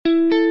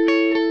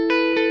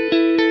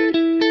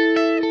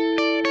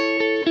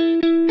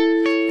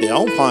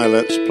Old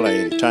Pilot's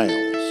Plain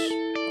Tales,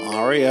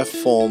 RAF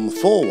Form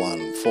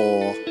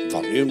 414,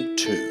 Volume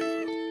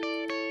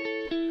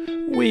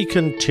 2. We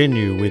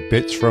continue with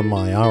bits from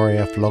my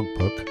RAF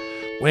logbook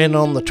when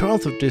on the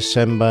 12th of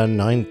December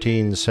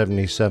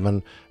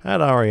 1977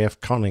 at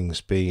RAF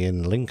Coningsby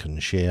in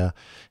Lincolnshire,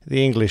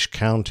 the English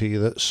county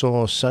that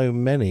saw so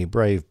many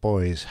brave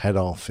boys head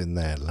off in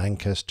their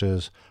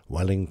Lancasters,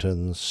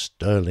 Wellingtons,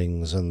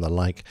 Stirlings and the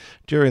like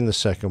during the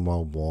Second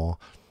World War,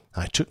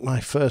 I took my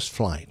first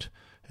flight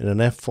in an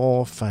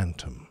F4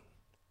 Phantom.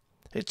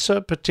 It's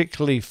a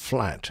particularly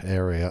flat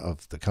area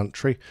of the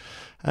country,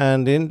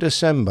 and in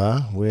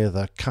December, with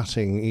a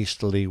cutting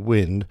easterly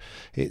wind,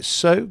 it's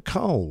so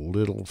cold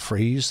it'll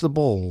freeze the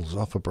balls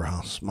off a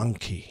brass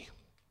monkey.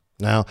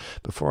 Now,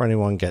 before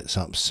anyone gets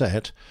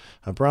upset,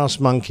 a brass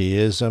monkey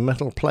is a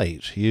metal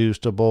plate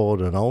used aboard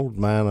an old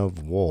man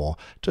of war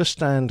to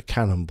stand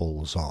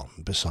cannonballs on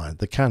beside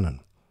the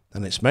cannon,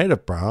 and it's made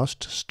of brass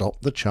to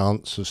stop the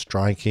chance of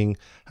striking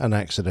an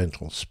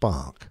accidental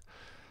spark.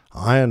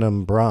 Iron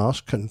and brass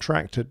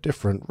contract at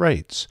different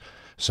rates,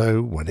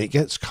 so when it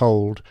gets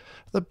cold,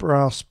 the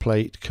brass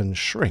plate can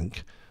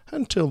shrink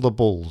until the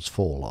balls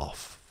fall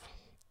off.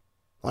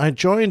 I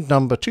joined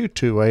number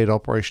 228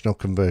 Operational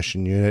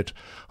Conversion Unit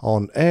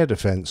on Air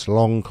Defence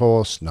Long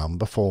Course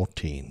number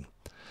 14.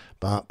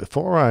 But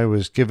before I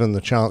was given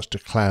the chance to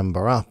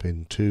clamber up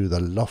into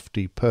the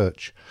lofty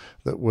perch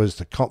that was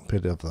the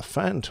cockpit of the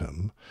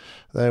Phantom,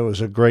 there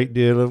was a great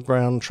deal of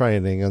ground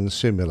training and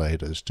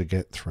simulators to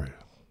get through.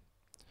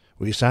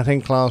 We sat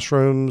in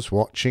classrooms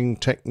watching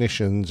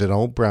technicians in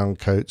old brown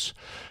coats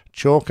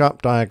chalk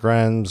up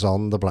diagrams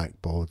on the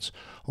blackboards,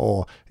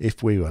 or,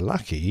 if we were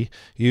lucky,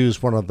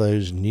 use one of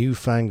those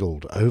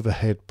newfangled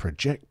overhead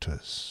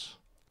projectors.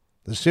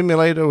 The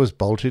simulator was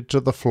bolted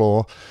to the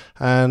floor,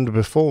 and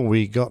before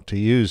we got to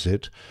use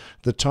it,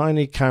 the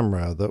tiny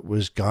camera that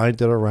was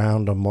guided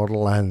around a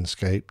model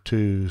landscape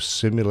to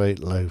simulate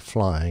low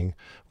flying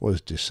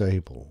was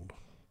disabled.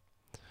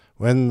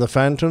 When the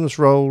Phantom's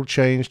role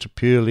changed to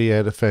purely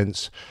air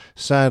defence,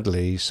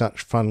 sadly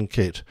such fun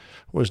kit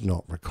was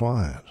not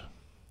required.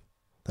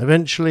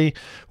 Eventually,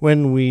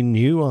 when we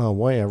knew our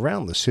way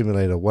around the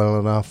simulator well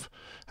enough,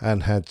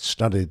 and had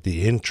studied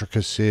the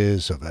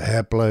intricacies of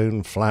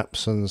air-blown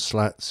flaps and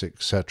slats,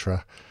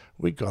 etc.,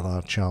 we got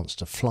our chance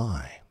to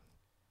fly.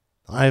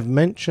 I have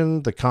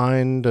mentioned the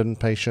kind and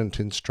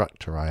patient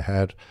instructor I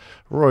had,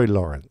 Roy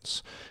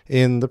Lawrence,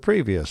 in the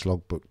previous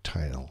logbook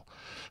tale,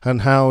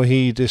 and how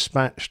he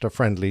dispatched a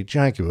friendly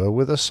Jaguar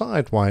with a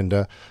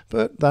sidewinder,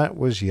 but that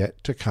was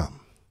yet to come.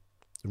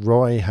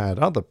 Roy had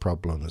other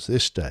problems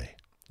this day,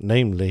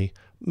 namely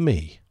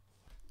me.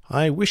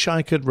 I wish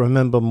I could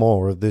remember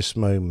more of this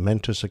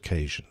momentous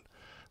occasion,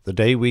 the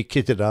day we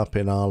kitted up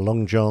in our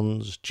long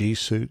johns,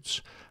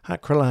 G-suits,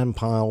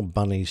 acrylamp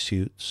bunny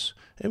suits,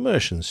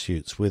 immersion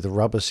suits with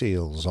rubber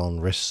seals on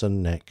wrists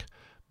and neck,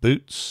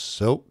 boots,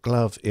 silk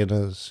glove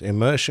inners,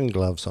 immersion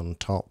gloves on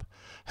top,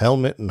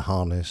 helmet and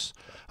harness,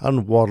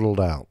 and waddled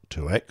out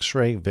to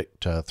X-Ray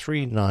Victor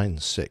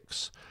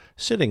 396,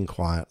 sitting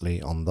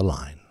quietly on the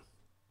line.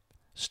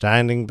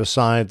 Standing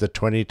beside the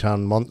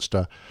 20-ton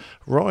monster,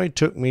 Roy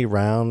took me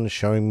round,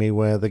 showing me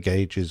where the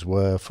gauges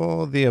were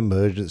for the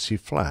emergency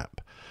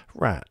flap,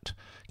 rat,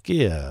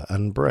 gear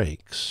and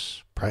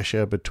brakes,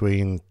 pressure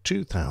between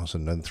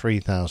 2,000 and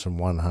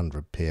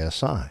 3,100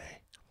 psi.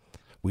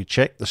 We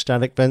checked the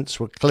static vents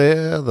were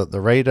clear, that the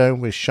radome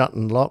was shut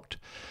and locked,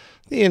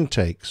 the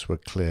intakes were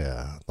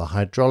clear, the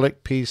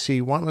hydraulic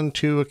PC1 and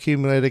 2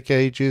 accumulator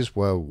gauges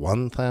were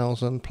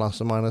 1,000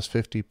 plus or minus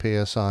 50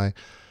 psi,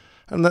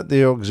 and that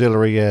the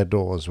auxiliary air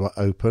doors were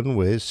open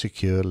with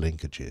secure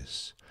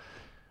linkages.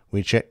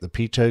 We checked the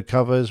pitot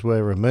covers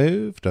were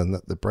removed and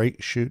that the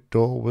brake chute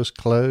door was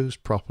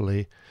closed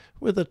properly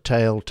with a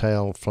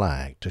telltale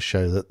flag to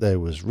show that there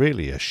was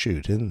really a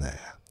chute in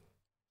there.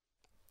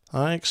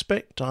 I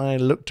expect I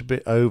looked a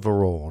bit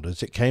overawed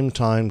as it came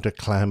time to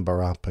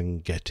clamber up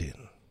and get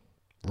in.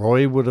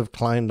 Roy would have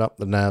climbed up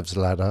the nav's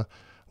ladder,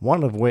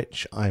 one of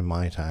which, I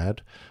might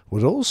add,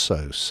 would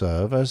also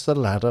serve as the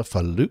ladder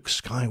for Luke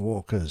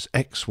Skywalker's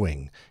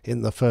X-Wing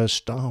in the first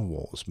Star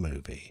Wars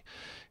movie,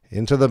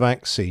 into the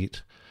back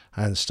seat,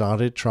 and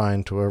started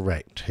trying to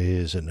erect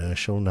his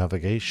inertial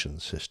navigation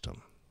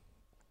system.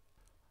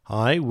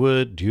 I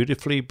would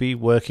dutifully be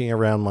working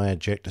around my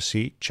ejector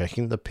seat,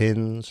 checking the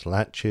pins,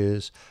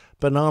 latches,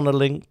 banana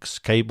links,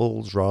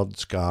 cables,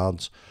 rods,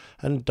 guards,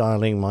 and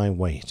dialing my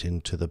weight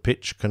into the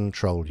pitch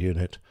control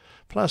unit,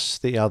 plus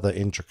the other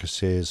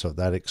intricacies of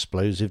that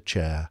explosive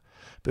chair,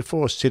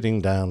 before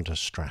sitting down to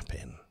strap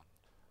in.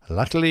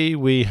 Luckily,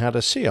 we had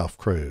a see-off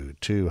crew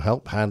to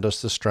help hand us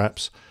the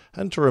straps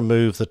and to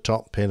remove the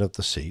top pin of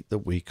the seat that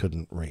we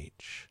couldn't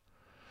reach.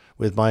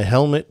 With my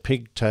helmet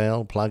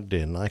pigtail plugged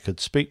in, I could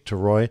speak to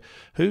Roy,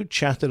 who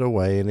chatted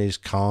away in his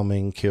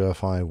calming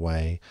QFI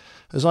way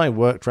as I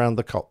worked round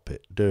the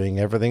cockpit, doing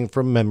everything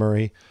from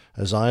memory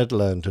as I had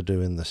learned to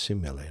do in the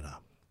simulator.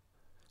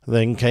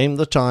 Then came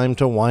the time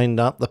to wind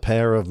up the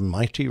pair of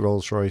mighty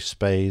Rolls-Royce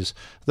Speys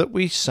that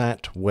we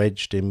sat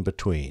wedged in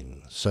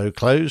between, so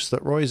close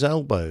that Roy's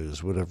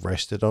elbows would have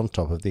rested on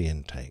top of the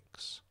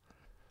intakes.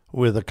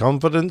 With a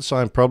confidence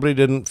I probably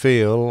didn't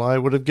feel, I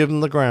would have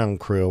given the ground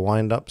crew a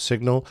wind-up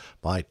signal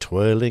by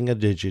twirling a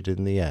digit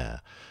in the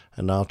air,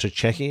 and after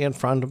checking in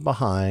front and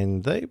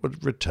behind, they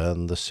would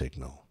return the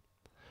signal.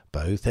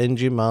 Both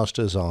engine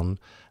masters on,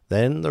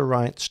 then the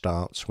right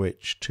start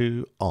switch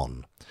to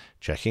on,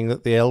 checking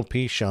that the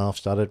LP shaft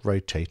started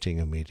rotating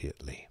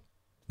immediately.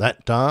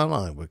 That done,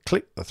 I would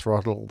click the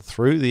throttle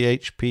through the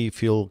HP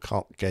fuel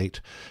cock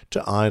gate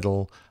to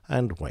idle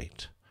and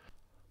wait.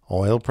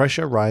 Oil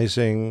pressure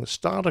rising,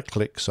 starter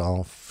clicks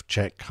off,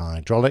 check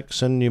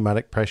hydraulics and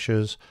pneumatic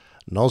pressures,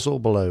 nozzle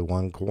below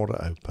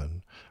 1/4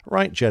 open,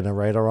 right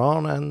generator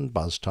on and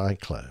buzz tie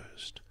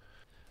closed.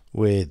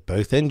 With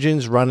both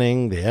engines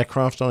running, the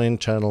aircraft on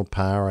internal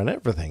power and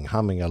everything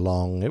humming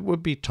along, it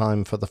would be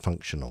time for the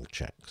functional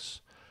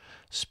checks.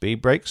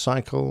 Speed brake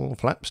cycle,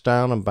 flaps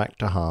down and back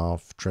to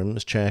half,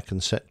 trims check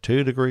and set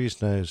 2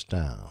 degrees nose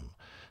down.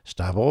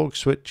 Stab-org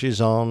switch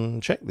is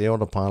on, check the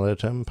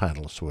autopilot and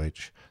paddle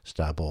switch,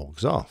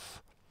 stab-org's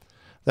off.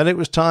 Then it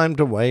was time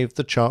to wave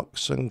the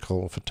chocks and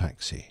call for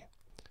taxi.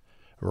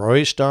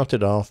 Roy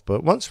started off,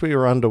 but once we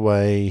were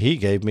underway, he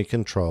gave me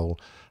control,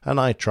 and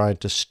I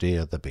tried to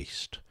steer the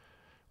beast.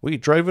 We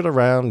drove it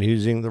around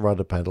using the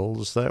rudder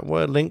pedals that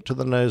were linked to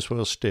the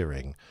nosewheel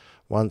steering,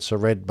 once a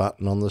red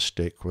button on the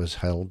stick was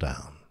held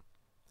down.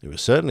 It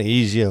was certainly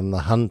easier than the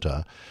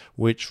Hunter,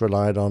 which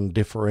relied on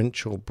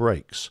differential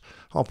brakes,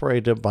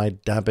 operated by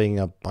dabbing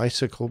a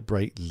bicycle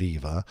brake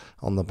lever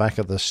on the back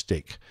of the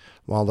stick,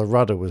 while the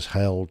rudder was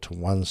held to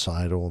one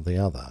side or the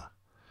other.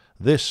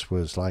 This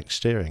was like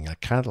steering a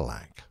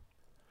Cadillac.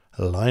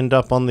 Lined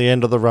up on the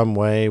end of the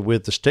runway,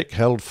 with the stick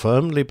held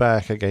firmly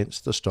back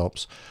against the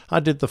stops, I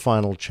did the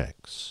final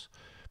checks.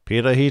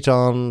 Pitot heat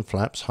on,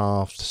 flaps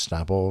halved,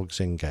 stab-orgs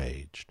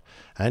engaged.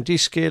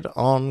 Anti-skid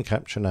on,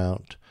 caption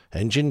out.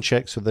 Engine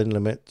checks within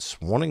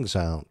limits, warnings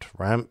out,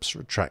 ramps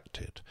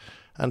retracted,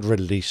 and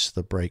release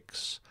the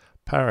brakes,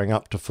 powering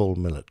up to full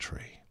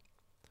military.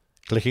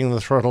 Clicking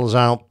the throttles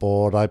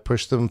outboard, I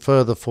pushed them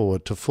further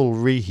forward to full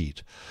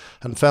reheat,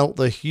 and felt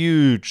the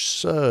huge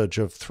surge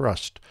of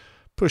thrust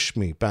push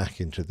me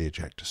back into the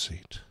ejector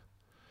seat.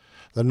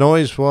 The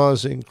noise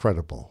was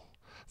incredible.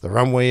 The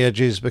runway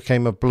edges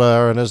became a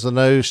blur, and as the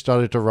nose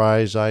started to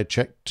rise, I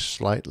checked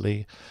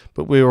slightly,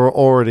 but we were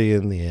already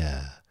in the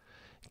air.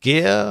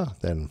 Gear,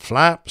 then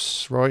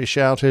flaps, Roy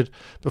shouted,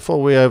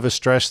 before we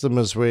overstressed them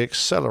as we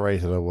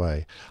accelerated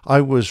away.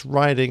 I was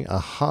riding a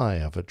high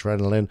of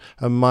adrenaline,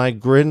 and my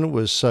grin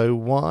was so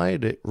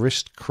wide it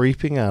risked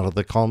creeping out of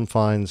the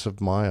confines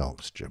of my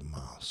oxygen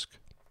mask.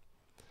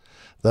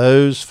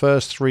 Those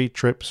first 3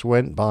 trips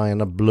went by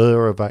in a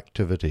blur of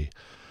activity,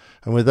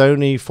 and with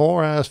only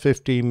 4 hours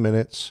 15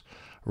 minutes,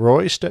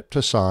 Roy stepped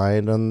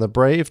aside and the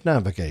brave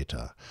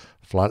navigator,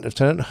 Flight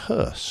Lieutenant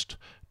Hurst,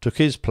 took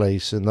his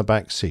place in the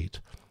back seat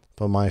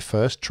for my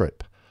first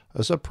trip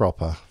as a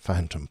proper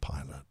Phantom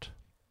pilot.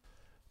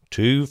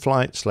 2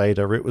 flights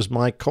later, it was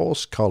my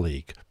course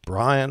colleague,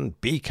 Brian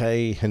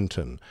B.K.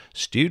 Hinton,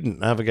 student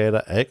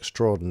navigator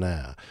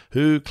extraordinaire,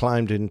 who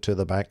climbed into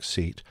the back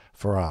seat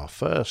for our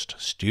first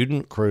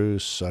student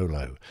cruise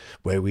solo,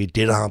 where we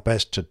did our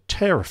best to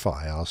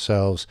terrify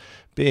ourselves,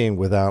 being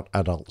without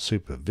adult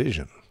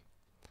supervision.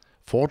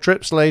 4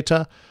 trips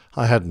later,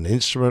 I had an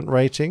instrument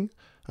rating,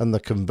 and the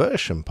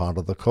conversion part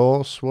of the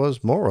course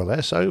was more or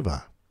less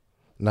over.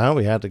 Now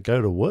we had to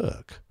go to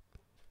work.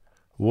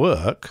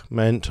 Work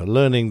meant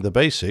learning the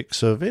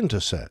basics of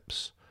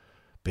intercepts.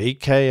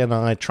 BK and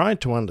I tried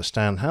to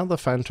understand how the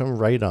Phantom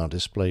radar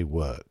display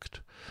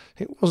worked.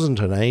 It wasn't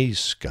an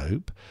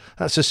A-scope.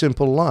 That's a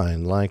simple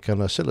line like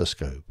an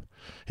oscilloscope.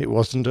 It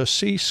wasn't a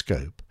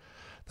C-scope.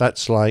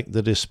 That's like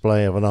the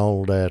display of an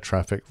old air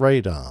traffic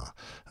radar,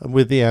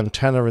 with the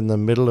antenna in the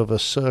middle of a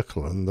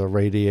circle and the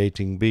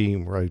radiating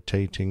beam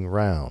rotating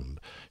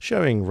round,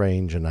 showing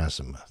range and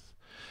azimuth.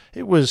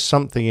 It was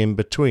something in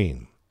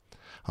between.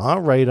 Our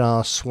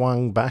radar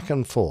swung back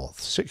and forth,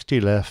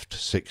 60 left,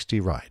 60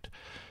 right,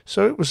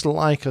 so it was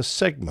like a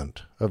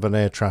segment of an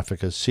air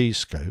trafficker's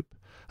C-scope,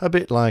 a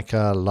bit like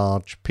a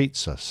large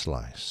pizza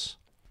slice.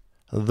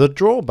 The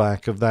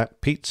drawback of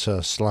that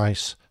pizza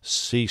slice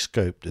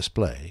C-scope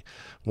display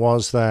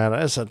was that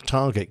as a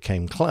target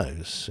came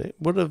close, it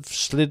would have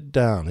slid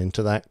down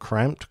into that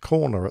cramped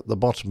corner at the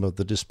bottom of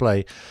the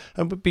display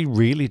and would be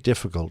really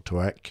difficult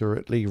to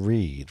accurately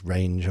read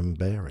range and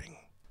bearing.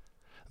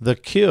 The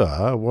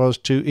cure was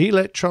to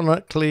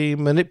electronically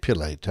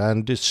manipulate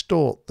and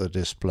distort the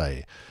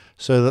display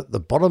so that the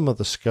bottom of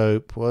the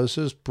scope was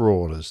as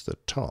broad as the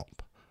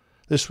top.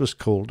 This was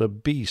called a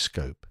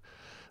B-scope,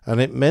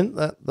 and it meant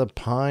that the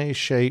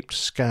pie-shaped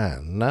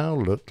scan now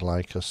looked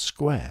like a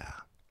square.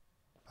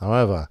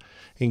 However,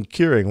 in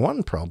curing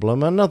one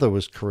problem, another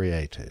was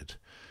created.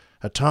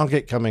 A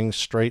target coming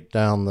straight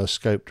down the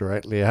scope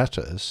directly at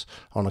us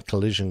on a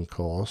collision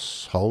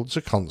course holds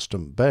a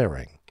constant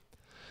bearing.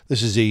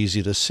 This is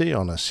easy to see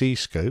on a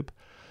C-scope,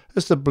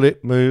 as the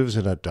blip moves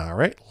in a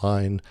direct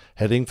line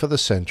heading for the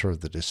center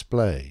of the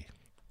display.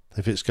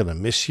 If it's going to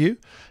miss you,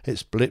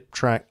 its blip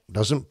track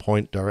doesn't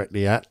point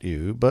directly at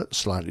you, but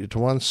slightly to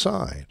one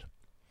side.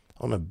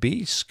 On a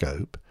B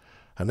scope,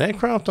 an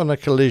aircraft on a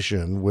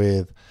collision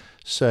with,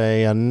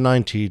 say, a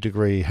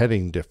 90-degree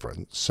heading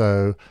difference,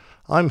 so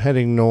I'm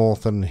heading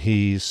north and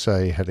he's,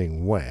 say,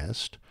 heading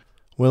west,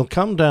 will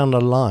come down a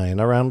line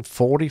around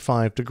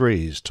 45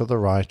 degrees to the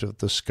right of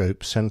the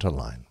scope center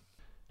line.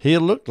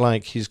 He'll look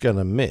like he's going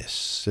to miss,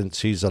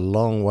 since he's a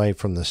long way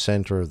from the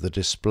center of the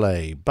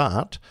display,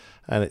 but,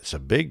 and it's a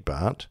big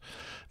but,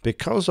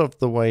 because of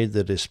the way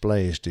the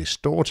display is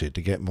distorted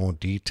to get more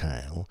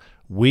detail,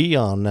 we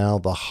are now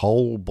the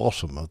whole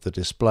bottom of the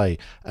display,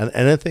 and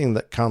anything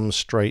that comes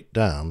straight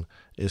down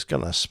is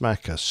going to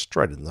smack us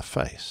straight in the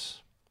face.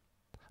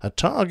 A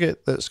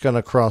target that's going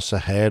to cross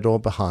ahead or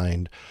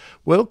behind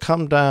will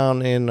come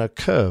down in a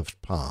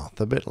curved path,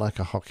 a bit like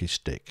a hockey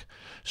stick.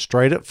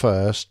 Straight at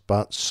first,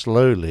 but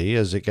slowly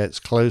as it gets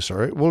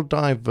closer, it will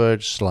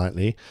diverge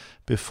slightly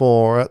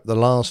before, at the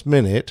last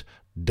minute,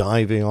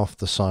 diving off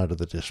the side of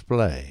the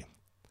display.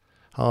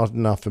 Hard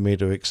enough for me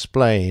to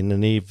explain,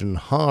 and even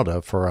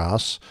harder for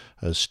us,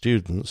 as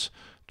students,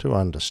 to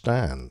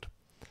understand.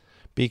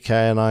 BK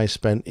and I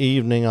spent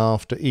evening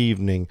after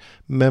evening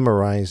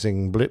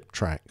memorizing blip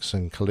tracks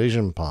and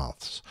collision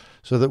paths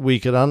so that we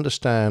could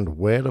understand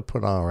where to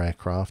put our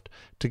aircraft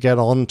to get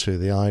onto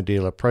the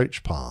ideal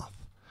approach path,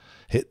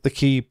 hit the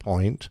key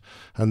point,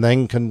 and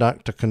then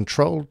conduct a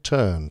controlled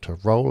turn to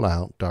roll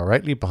out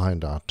directly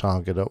behind our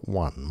target at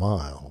 1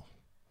 mile.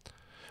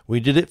 We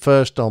did it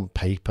first on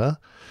paper,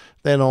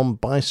 then on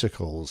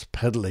bicycles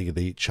pedaling at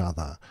each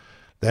other,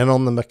 then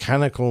on the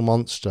mechanical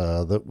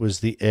monster that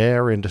was the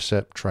air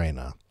intercept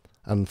trainer,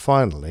 and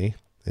finally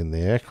in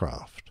the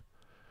aircraft.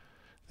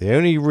 The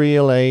only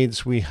real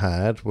aids we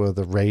had were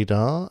the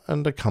radar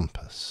and a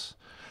compass.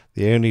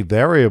 The only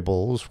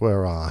variables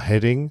were our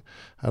heading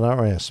and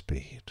our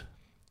airspeed.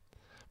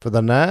 For the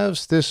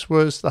navs, this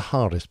was the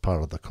hardest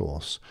part of the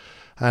course,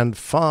 and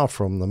far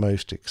from the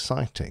most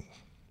exciting.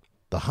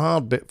 The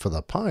hard bit for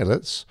the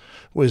pilots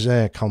was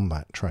air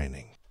combat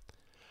training.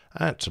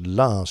 At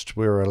last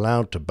we were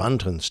allowed to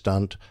bunt and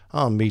stunt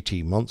our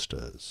meaty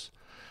monsters.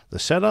 The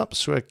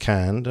setups were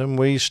canned, and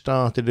we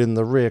started in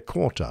the rear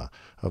quarter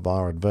of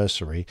our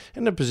adversary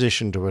in a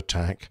position to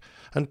attack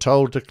and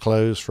told to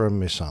close for a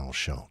missile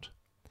shot.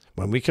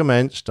 When we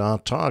commenced, our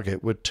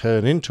target would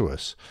turn into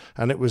us,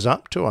 and it was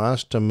up to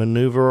us to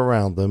maneuver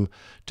around them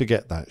to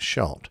get that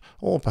shot,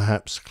 or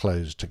perhaps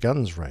close to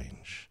guns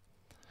range.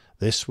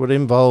 This would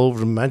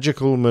involve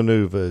magical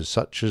maneuvers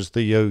such as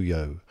the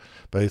yo-yo,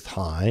 both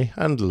high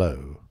and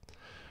low.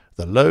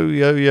 The low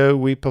yo-yo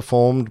we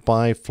performed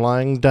by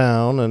flying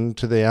down and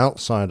to the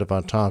outside of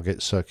our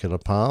target circular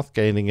path,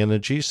 gaining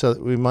energy so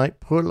that we might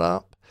pull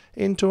up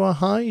into a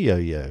high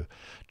yo-yo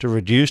to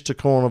reduce to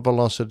corner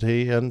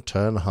velocity and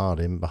turn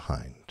hard in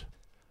behind.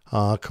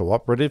 Our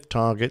cooperative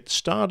targets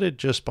started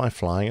just by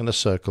flying in a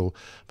circle,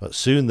 but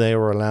soon they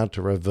were allowed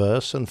to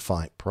reverse and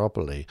fight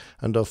properly,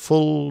 and a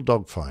full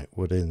dogfight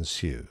would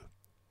ensue.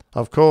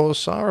 Of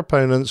course, our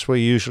opponents were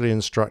usually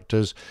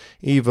instructors,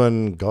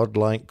 even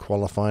godlike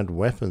qualified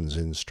weapons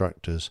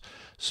instructors,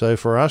 so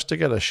for us to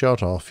get a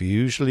shot off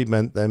usually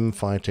meant them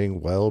fighting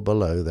well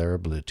below their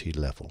ability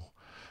level.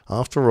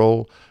 After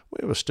all,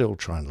 we were still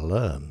trying to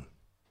learn.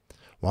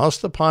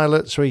 Whilst the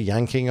pilots were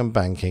yanking and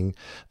banking,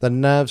 the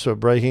navs were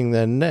breaking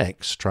their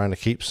necks trying to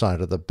keep sight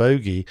of the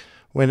bogey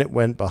when it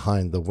went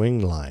behind the wing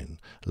line,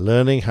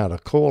 learning how to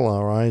call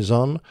our eyes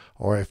on,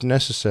 or if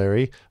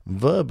necessary,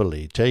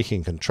 verbally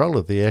taking control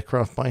of the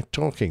aircraft by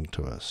talking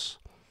to us.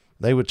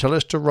 They would tell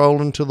us to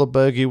roll until the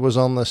bogey was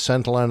on the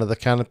center line of the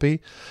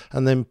canopy,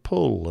 and then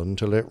pull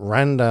until it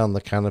ran down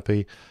the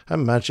canopy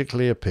and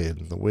magically appeared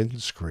in the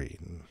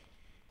windscreen.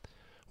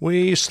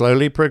 We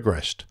slowly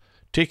progressed,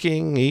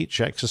 ticking each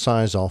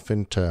exercise off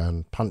in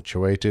turn,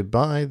 punctuated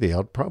by the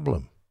odd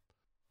problem.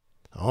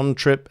 On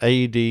trip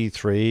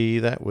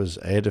AD3, that was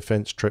Air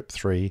Defence Trip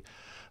 3,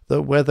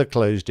 the weather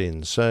closed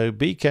in, so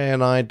BK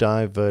and I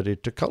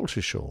diverted to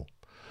Coltishall,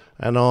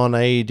 and on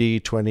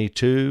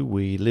AD22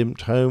 we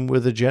limped home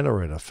with a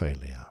generator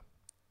failure.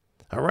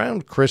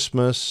 Around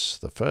Christmas,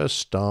 the first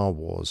Star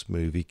Wars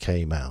movie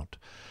came out,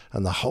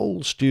 and the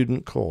whole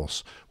student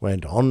course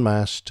went en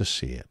masse to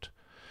see it.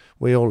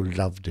 We all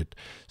loved it,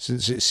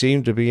 since it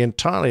seemed to be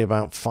entirely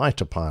about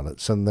fighter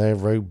pilots and their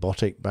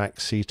robotic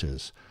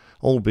backseaters,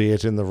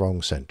 albeit in the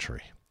wrong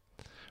century.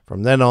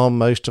 From then on,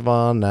 most of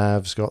our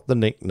navs got the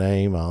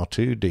nickname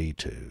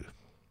R2-D2.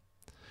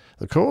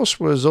 The course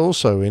was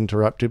also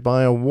interrupted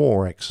by a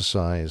war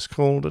exercise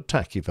called a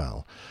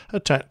TACEVAL, a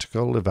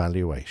tactical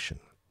evaluation.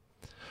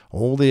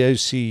 All the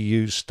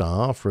OCU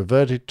staff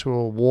reverted to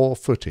a war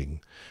footing,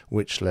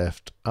 which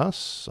left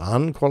us,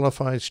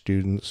 unqualified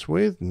students,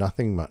 with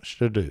nothing much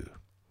to do.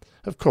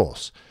 Of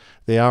course,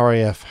 The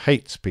RAF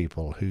hates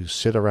people who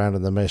sit around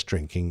in the mess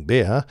drinking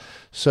beer,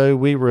 so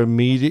we were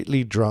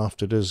immediately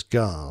drafted as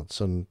guards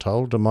and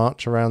told to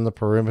march around the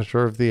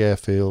perimeter of the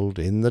airfield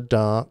in the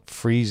dark,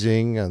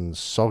 freezing and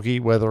soggy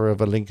weather of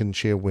a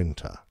Lincolnshire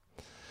winter.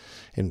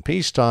 In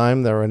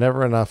peacetime there were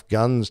never enough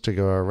guns to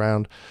go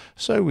around,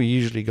 so we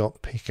usually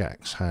got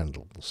pickaxe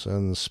handles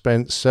and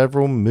spent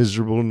several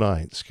miserable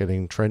nights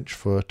getting trench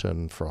foot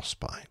and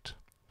frostbite.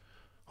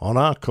 On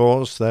our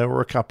course there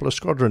were a couple of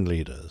squadron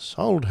leaders,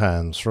 old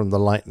hands from the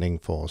Lightning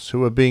Force, who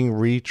were being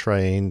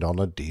retrained on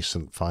a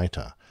decent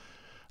fighter.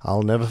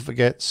 I'll never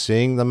forget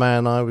seeing the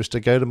man I was to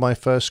go to my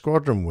first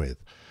squadron with,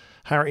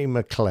 Harry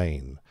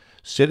McLean,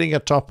 sitting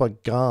atop a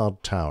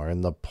guard tower in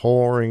the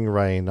pouring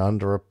rain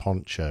under a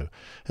poncho,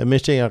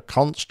 emitting a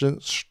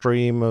constant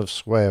stream of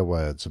swear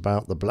words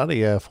about the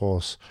bloody Air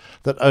Force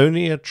that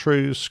only a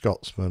true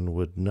Scotsman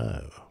would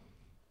know.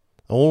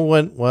 All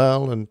went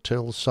well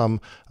until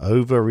some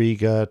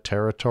over-eager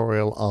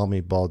territorial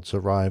army bods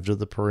arrived at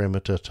the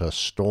perimeter to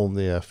storm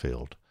the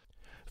airfield.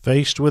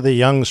 Faced with a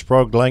young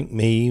sprog like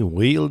me,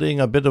 wielding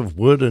a bit of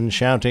wood and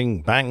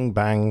shouting "bang,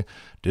 bang"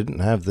 didn't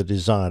have the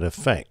desired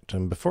effect,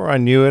 and before I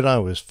knew it I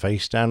was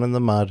face down in the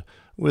mud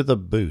with a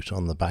boot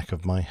on the back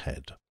of my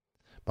head.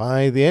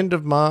 By the end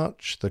of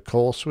March the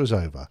course was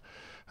over,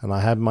 and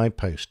I had my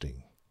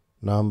posting,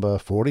 number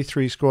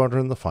 43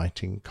 Squadron, the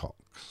Fighting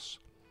Cocks.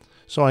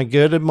 So I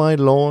girded my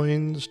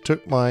loins,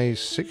 took my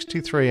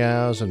 63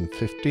 hours and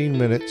 15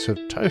 minutes of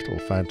total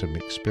phantom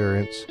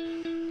experience,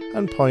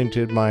 and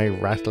pointed my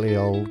rattly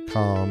old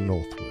car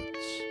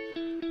northwards.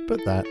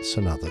 But that's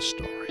another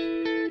story.